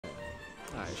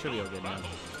Alright, should be all good now.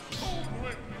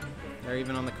 They're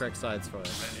even on the correct sides for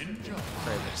us.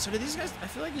 Crazy. So did these guys? I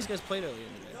feel like these guys played earlier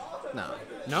today. No.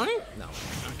 No? No.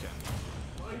 Okay.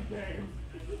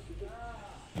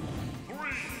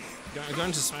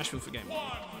 Going to Smashville for game 1.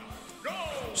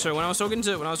 So when I was talking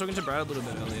to Brad a little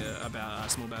bit earlier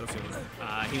about Small Battlefield,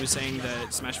 he was saying that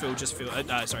Smashville just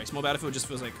Small Battlefield just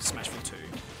feels like Smashville 2.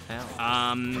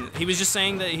 How? He was just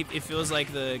saying that it feels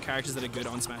like the characters that are good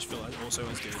on Smashville are also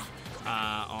as good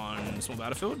on Small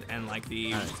Battlefield, and like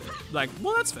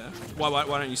well, that's fair. Why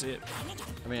don't you see it?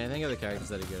 I mean, I think of the characters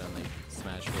that are good on like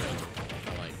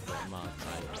Smashville are like Mark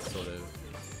type sort of.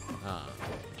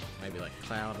 Maybe like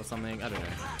Cloud or something, I don't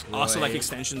know. Also like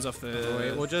extensions of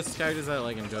the... Or just characters that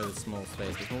like enjoy the small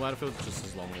space. The Small Battlefield just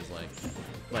as long as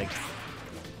like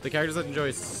the characters that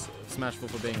enjoy Smashville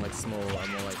for being like small are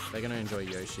more like, they're gonna enjoy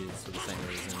Yoshi's for the same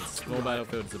reasons. Small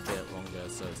Battlefield's a bit longer,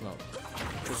 so it's not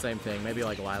the same thing. Maybe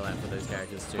like Lilac for those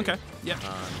characters too. Okay, yeah.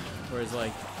 Whereas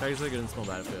like, characters that are good in Small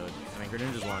Battlefield, I mean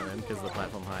Greninja's one of them because of the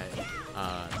platform height.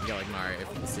 You got like Mario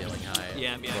for the ceiling height,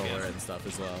 roller and stuff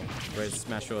as well. Whereas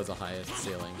Smashville has a higher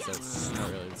ceiling, so it's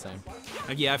not really the same.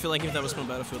 Yeah, I feel like if that was Small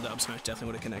Battlefield, the up smash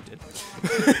definitely would have connected.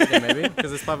 Yeah, maybe,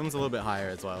 because this platform's a little bit higher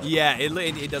as well. Yeah, it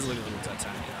does look a little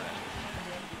titanic.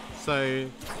 So...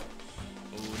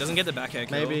 Ooh, doesn't get the back air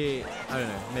kill. Maybe, I don't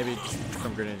know, maybe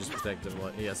from Greninja's perspective,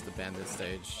 he has to ban this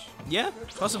stage. Yeah,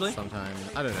 possibly. Sometime.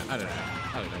 I don't know.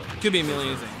 Could be a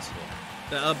million things.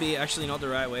 That'll be actually not the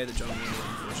right way that John wanted it,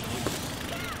 unfortunately.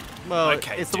 Well,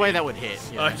 it's the way that would hit.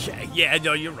 You know? Okay, yeah,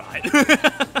 no, you're right.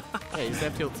 Yeah, he's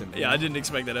F tilt him. Yeah, I didn't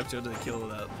expect that F tilt to kill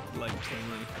that, like,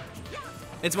 cleanly.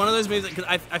 It's one of those moves, because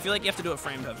I feel like you have to do it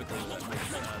frame perfectly with the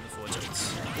four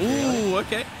tilts. Ooh,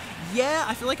 okay. Yeah,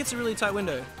 I feel like it's a really tight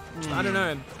window. I don't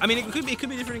know. I mean, it could be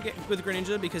different with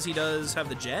Greninja because he does have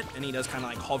the jet and he does kind of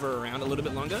like hover around a little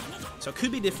bit longer. So it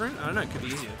could be different. I don't know. It could be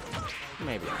easier.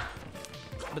 Maybe.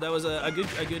 But that was a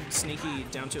good sneaky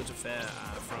down tilt to fair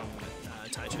from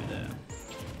Taicho there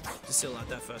to seal out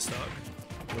that first stock.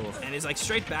 Cool. And it's like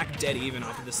straight back dead even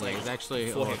after this like. It's actually.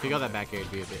 If you got that back air,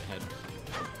 it'd be a bit head.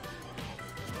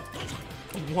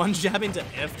 One jab into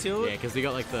F tilt. Yeah, because he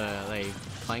got like they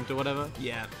planked or whatever.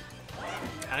 Yeah.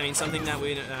 I mean, something that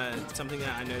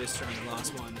I noticed during the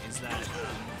last one is that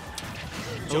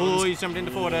oh, he's jumped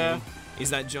into forward air. Is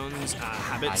that John's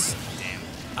habits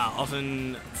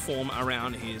often form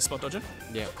around his spot dodger.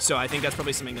 Yeah. So I think that's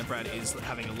probably something that Brad is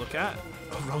having a look at.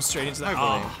 Oh, roll straight into that.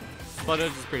 Hopefully. Spot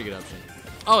dodge is a pretty good option.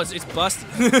 Oh, it's busted.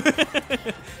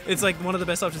 It's like one of the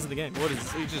best options in the game. What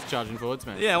is he just charging forwards,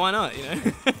 man? Yeah, why not? You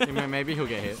know. Maybe he'll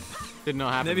get hit. Did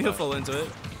not happen. Maybe he'll fall into it.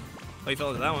 Oh, he fell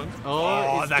into that one.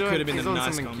 Oh, that could have been a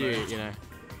nice something combo. Cute, you know.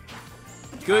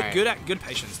 Good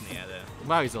patience in the air there.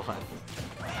 Wow, he's all high.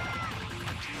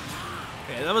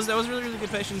 Yeah, that was really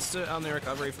good patience on the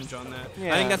recovery from John there.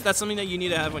 Yeah. I think that's something that you need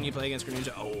to have when you play against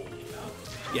Greninja. Oh,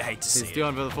 you hate to see it. He's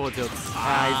doing for the forward tilts. He's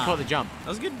caught the jump. That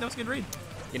was good. That was a good read.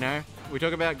 You know, we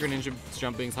talk about Greninja's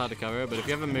jump being hard to cover, but if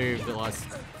you have a move that lasts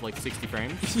like 60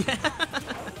 frames,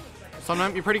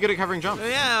 sometimes you're pretty good at covering jumps.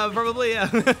 Yeah, probably,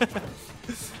 yeah.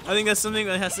 I think that's something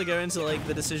that has to go into like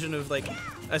the decision of like,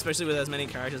 especially with as many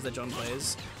characters that John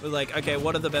plays, with like, okay,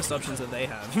 what are the best options that they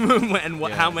have, and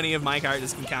how many of my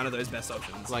characters can counter those best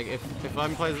options? Like if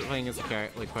I'm playing against a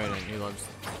character like Quoten, who loves,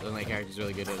 and their character's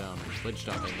really good at ledge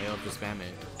jumping, they love to spam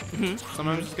it.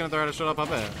 Sometimes I'm just gonna throw out a shot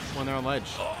up air when they're on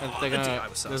ledge, and they're gonna.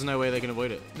 There's no way they can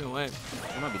avoid it. No way.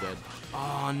 They might be dead.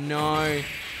 Oh no.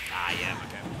 Ah yeah,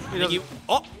 okay.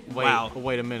 Wow.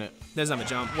 Wait a minute. Doesn't have a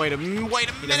jump. Wait a minute.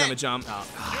 He doesn't have a jump. Oh,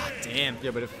 damn.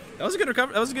 Yeah, but if that was a good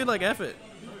recovery. That was a good like effort.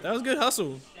 That was good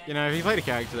hustle. You know, if he played a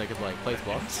character that could like place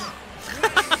blocks.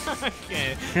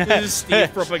 Okay. This is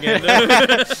Steve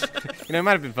propaganda. You know, it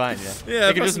might have been fine. Yeah.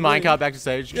 You could just minecart back to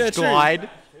stage. Yeah, glide.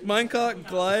 Minecart,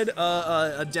 glide,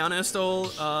 a down air stall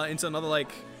into another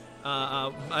like,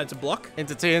 it's a block.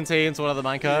 Into TNT, into another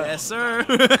minecart. Yes, sir.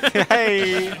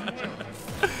 Hey.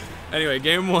 Anyway,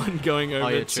 game one going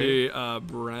over to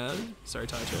Brad. Sorry,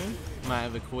 Taicho. Might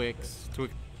have a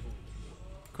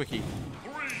quickie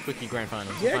grand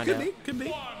final. Yeah, could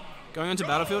be. Going on to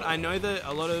Battlefield, I know that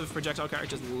a lot of projectile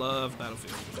characters love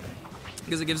Battlefield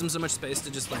because it gives them so much space to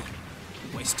just like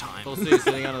waste time. Also, you're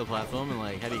sitting under the platform and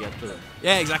like, how do you get to it?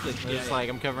 Yeah, exactly. It's like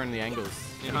I'm covering the angles.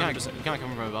 Yeah, you can't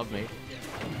come from above me.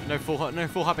 No full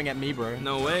hopping at me, bro.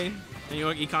 No way. And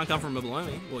you can't come from below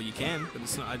me. Well, you can, but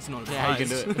it's not advised. Yeah, you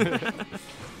can do it.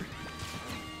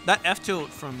 That F tilt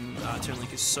from Toon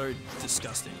is so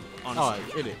disgusting. Honestly.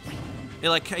 Oh, it is.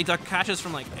 It catches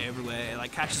from like everywhere. It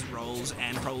like catches rolls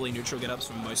and probably neutral get ups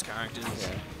from most characters.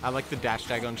 Yeah. I like the dash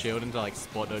tag on shield into like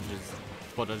spot dodges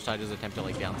spot dodge Taicho's attempt to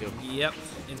like down tilt. Yep,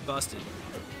 it's busted.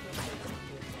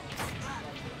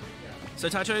 So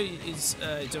Taicho is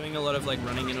doing a lot of like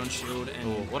running in on shield and...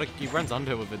 Oh, what he runs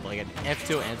under with like an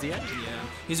F2 anti-air. Yeah,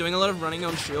 he's doing a lot of running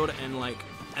on shield and like...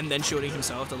 And then shielding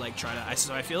himself to like try to...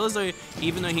 So I feel as though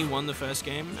even though he won the first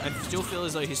game, I still feel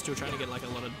as though he's still trying to get like a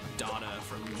lot of data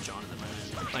from John at the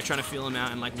moment. Like trying to feel him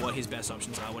out and like what his best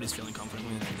options are, what he's feeling confident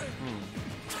with.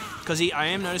 Because I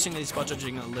am noticing that he's spot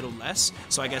judging a little less,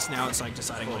 so I guess now it's like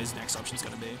deciding what his next option's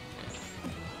going to be.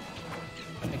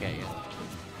 Okay, yeah.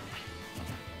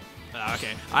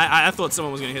 Okay, I thought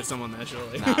someone was going to hit someone there,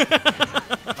 surely. Nah.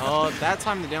 Oh, that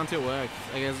time the down tilt worked.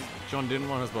 I guess John didn't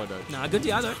want his spot dodge. Nah, good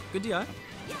DI though. Good DI.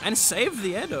 And saved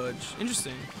the air dodge.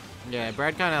 Interesting. Yeah,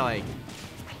 Brad kind of like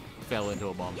fell into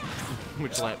a bomb,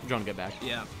 which let John get back.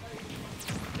 Yeah.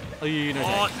 Oh, you know.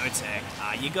 Oh, no tech.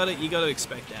 You gotta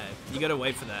expect that. You gotta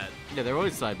wait for that. Yeah, they're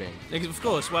always side being. Of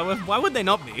course. Why would they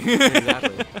not be?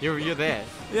 Exactly. You're there.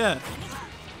 Yeah.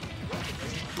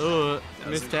 Oh,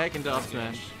 missed tech into up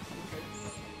smash.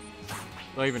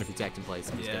 Well, even if he tacked in place,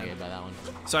 I'm just gonna get by that one.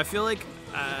 So I feel like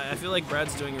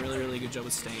Brad's doing a really good job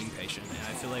of staying patient. And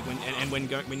I feel like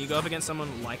when you go up against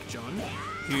someone like John,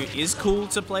 who is cool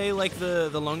to play like the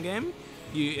long game,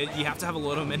 you have to have a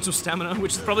lot of mental stamina,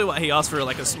 which is probably why he asked for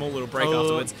like a small little break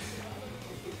afterwards.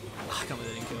 I can't believe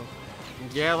they didn't kill.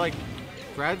 Yeah, like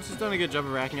Brad's just done a good job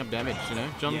of racking up damage. You know,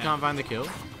 John can't find the kill.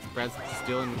 Brad's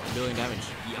still in a billion damage.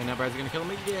 Yep. And now Brad's gonna kill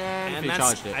him again. And he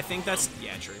charged it. I think that's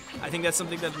true. I think that's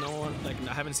something that no one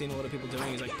I haven't seen a lot of people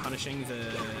doing is like punishing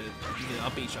the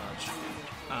up B charge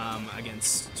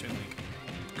against Toon.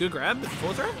 Good grab,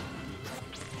 full throw.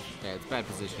 Yeah, it's bad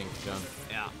positioning for John.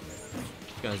 Yeah.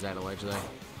 Goes Adelaide though.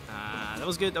 That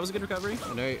was good. That was a good recovery.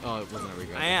 No, oh, it wasn't a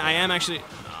regrab. I am actually.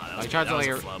 I tried to like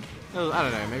a flub. I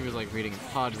don't know. Maybe it was like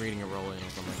hard reading a roll in or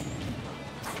something.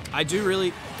 I do really.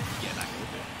 Yeah, that.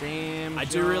 Damn. I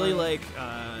do really like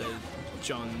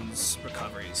John's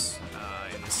recoveries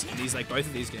in these like both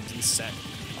of these games in this set.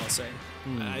 I'll say.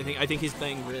 I think he's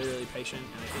playing really patient,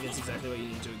 and I think it's exactly what you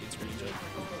need to do against Greninja.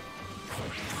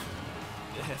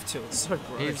 The F2 is so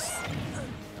gross.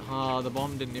 Oh, the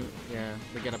bomb didn't even. Yeah,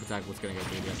 the get up attack was gonna go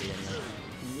through the anyway.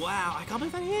 Wow, I can't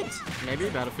believe that hit. Maybe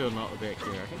Battlefield not a bit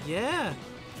clear. Yeah.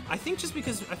 I think just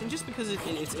because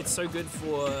it's so good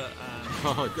for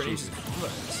Greninja's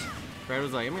combos. Brad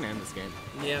was like, I'm gonna end this game.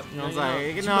 Yep. And I was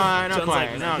like, no, not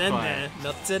quite, not quite.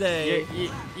 Not today.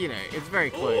 You know, it's very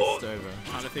close to over.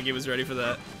 I don't think he was ready for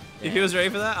that. Yeah. If he was ready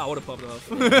for that, I would have popped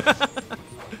off. Oh,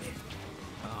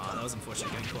 that was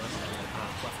unfortunate getting close.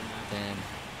 Damn.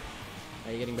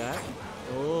 Are you getting back?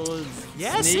 Oh,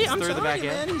 yeah, see, I'm telling you,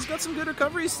 man, he's got some good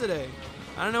recoveries today.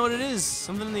 I don't know what it is.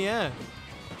 Something in the air.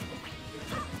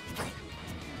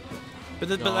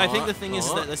 But I think the thing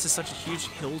is that this is such a huge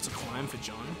hill to climb for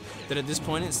John that at this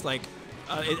point it's like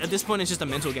at this point it's just a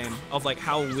mental game of like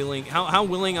how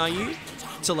willing are you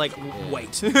to like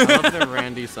wait. I love the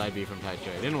Randy side B from Taicho.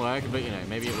 It didn't work, but you know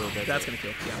maybe it will go. That's gonna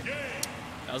kill. Yeah.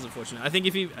 That was unfortunate. I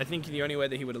think the only way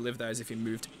that he would have lived there is if he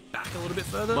moved back a little bit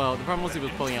further. Well, the problem was he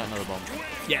was pulling out another bomb.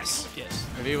 Yes.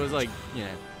 If he was like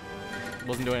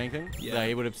wasn't doing anything,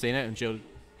 he would have seen it and shielded.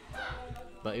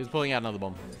 But he was pulling out another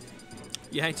bomb.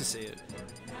 You hate to see it.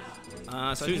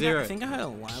 So I think I had a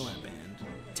Lilac band.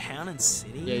 Town and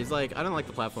City? Yeah, he's like, I don't like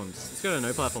the platforms. Let's go to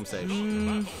no platform stage.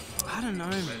 I don't know,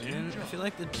 man. I feel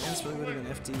like the dance really would have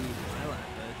been FD Lilac,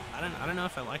 but I don't know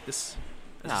if I like this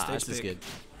as a stage this is good.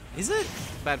 Is it?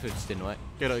 Bad food just didn't work.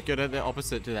 Go to the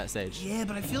opposite to that stage. Yeah,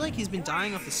 but I feel like he's been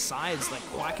dying off the sides like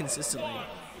quite consistently.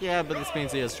 Yeah, but this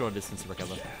means he has short distance to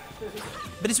recover.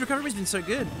 But his recovery's been so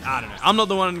good. I don't know. I'm not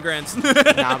the one in grants.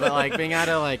 Nah, but like being able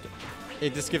to like,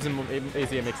 it just gives him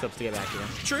easier mix-ups to get back again.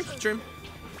 True.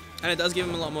 And it does give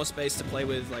him a lot more space to play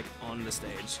with like on the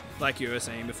stage, like you were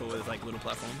saying before with like little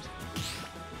platforms,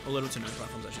 or little to no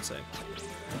platforms, I should say.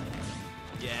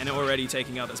 Yeah, and already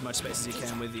taking up as much space as he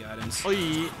can with the items. Oh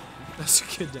yeah. That's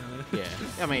a good down there.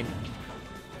 Yeah, I mean,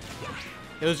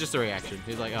 it was just a reaction.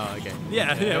 He's like, oh, okay.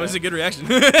 Yeah, it was a good reaction.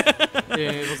 Yeah,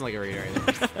 it wasn't like a read or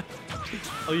anything.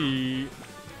 Oh yeah.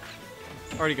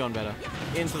 Already gone better.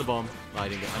 Into the bomb. Oh, I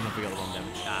didn't get. I don't know if we got the bomb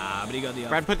damage. But he got the.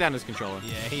 Brad put down his controller.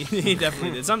 Yeah, he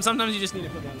definitely did. Sometimes you just need to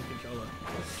put down the controller.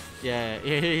 Yeah,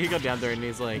 he got down there and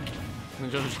he's like,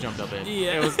 and John just jumped up in.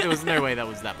 Yeah. There was no way that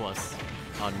was that plus.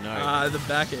 Oh no. The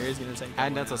back air is gonna take.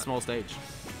 And that's a small stage.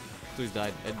 So he's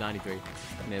died at 93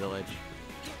 near the ledge.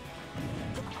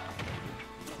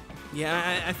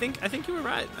 Yeah, I think you were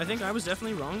right. I think I was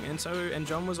definitely wrong, and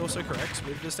John was also correct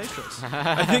with the stage choice.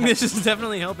 I think this is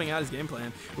definitely helping out his game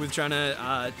plan with trying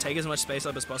to take as much space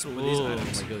up as possible with these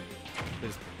items. Oh my god, they're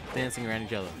just dancing around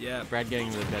each other. Yeah, Brad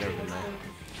getting the better of him there.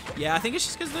 Yeah, I think it's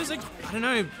just because there's like, I don't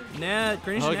know,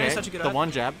 Greninja Okay, is such a good the ad.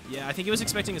 one jab. Yeah, I think he was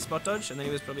expecting a spot dodge, and then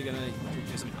he was probably going to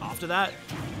do something after that.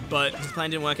 But his plan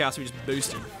didn't work out, so we just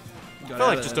boosted. I feel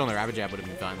like just doing the rabbit jab would have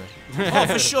been fine though. Oh,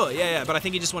 for sure, yeah. But I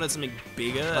think he just wanted something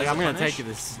bigger. Like, I'm going to take you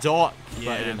this dot, but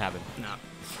Yeah. it didn't happen. No.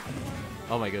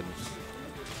 Oh my goodness.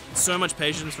 So much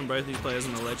patience from both these players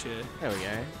on the ledge here. There we go.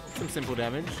 Some simple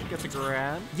damage. Gets a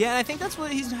grab. Yeah, I think that's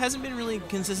what he hasn't been really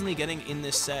consistently getting in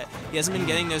this set. He hasn't been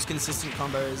getting those consistent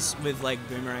combos with like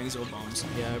boomerangs or bombs.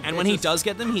 Yeah, and when he does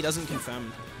get them, he doesn't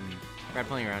confirm. Brad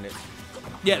playing around it.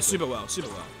 Yeah, super well, super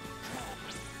well.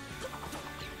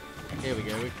 Here we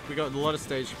go. We got a lot of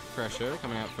stage pressure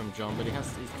coming out from John, but he's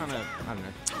kind of, I don't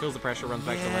know, feels the pressure, runs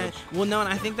back to ledge. Well, no, and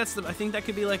I think I think that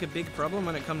could be like a big problem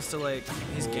when it comes to like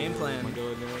his game plan. Oh my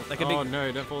god, no. Like a big, oh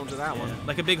no, don't fall into that one.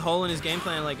 Like a big hole in his game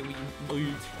plan. Like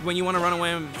when you want to run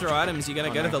away and throw items, you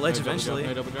gotta go to the ledge eventually.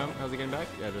 No double jump. How's he getting back?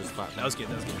 Yeah, just flat. That was good.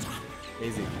 That was good.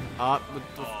 Easy. We're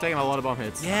taking a lot of bomb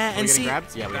hits. Yeah, are we and getting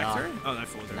grabbed? Yeah, we back are. through? Oh no,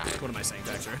 forward through. Nah. What am I saying?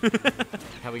 Back through.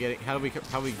 How are we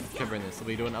covering this? Are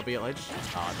we doing upbeat at ledge?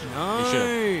 No, he should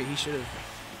have. He should have.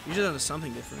 You should have done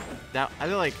something different. That I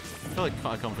feel like quite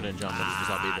a confident jump that he's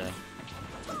just upbeat there.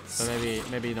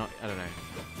 So maybe not. I don't know.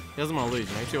 He doesn't want to lose,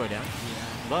 you know, 2-0 down.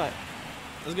 Yeah.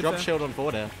 But drop shield on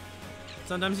forward air.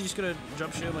 Sometimes you just gotta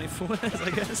drop shield on your forward airs,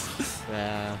 I guess.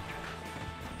 Yeah.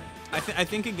 I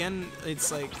think again,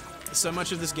 it's like so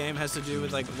much of this game has to do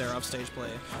with like their offstage play,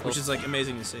 which is like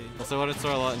amazing to see. Also, what I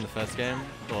saw a lot in the first game,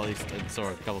 well, at least I saw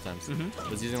it a couple times,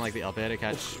 was using like the up air to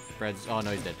catch Bread's. Oh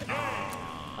no, he's dead.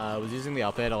 Was using the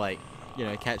up air to like, you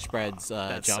know, catch Bread's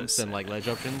jumps and like ledge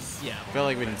options. Yeah. I feel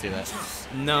like we didn't see that.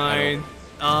 No.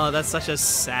 Oh, that's such a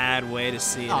sad way to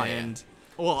see it end.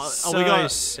 Well, So we got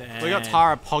sad.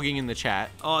 Tara pogging in the chat.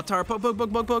 Oh, Tara,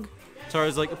 pog.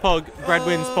 Tara's like, pog, Brad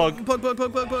wins, pog.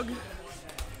 Pog.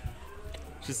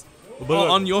 Just.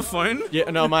 Oh, on your phone? Yeah,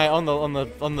 no, on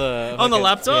the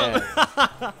laptop?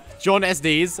 Yeah. John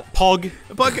SD's pog.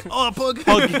 Pog. Oh, pog.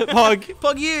 Pog.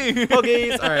 Pog you.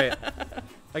 Poggies. All right.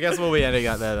 I guess we'll be ending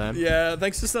out there then. Yeah,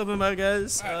 thanks for stopping by,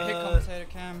 guys. Alright, hit commentator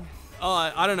cam. Oh,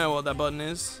 I don't know what that button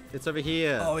is. It's over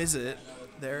here. Oh, is it?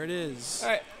 There it is.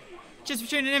 Alright, cheers for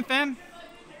tuning in, fam.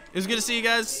 It was good to see you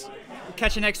guys.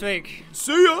 Catch you next week.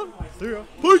 See ya. See ya.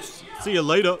 Peace. See you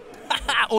later.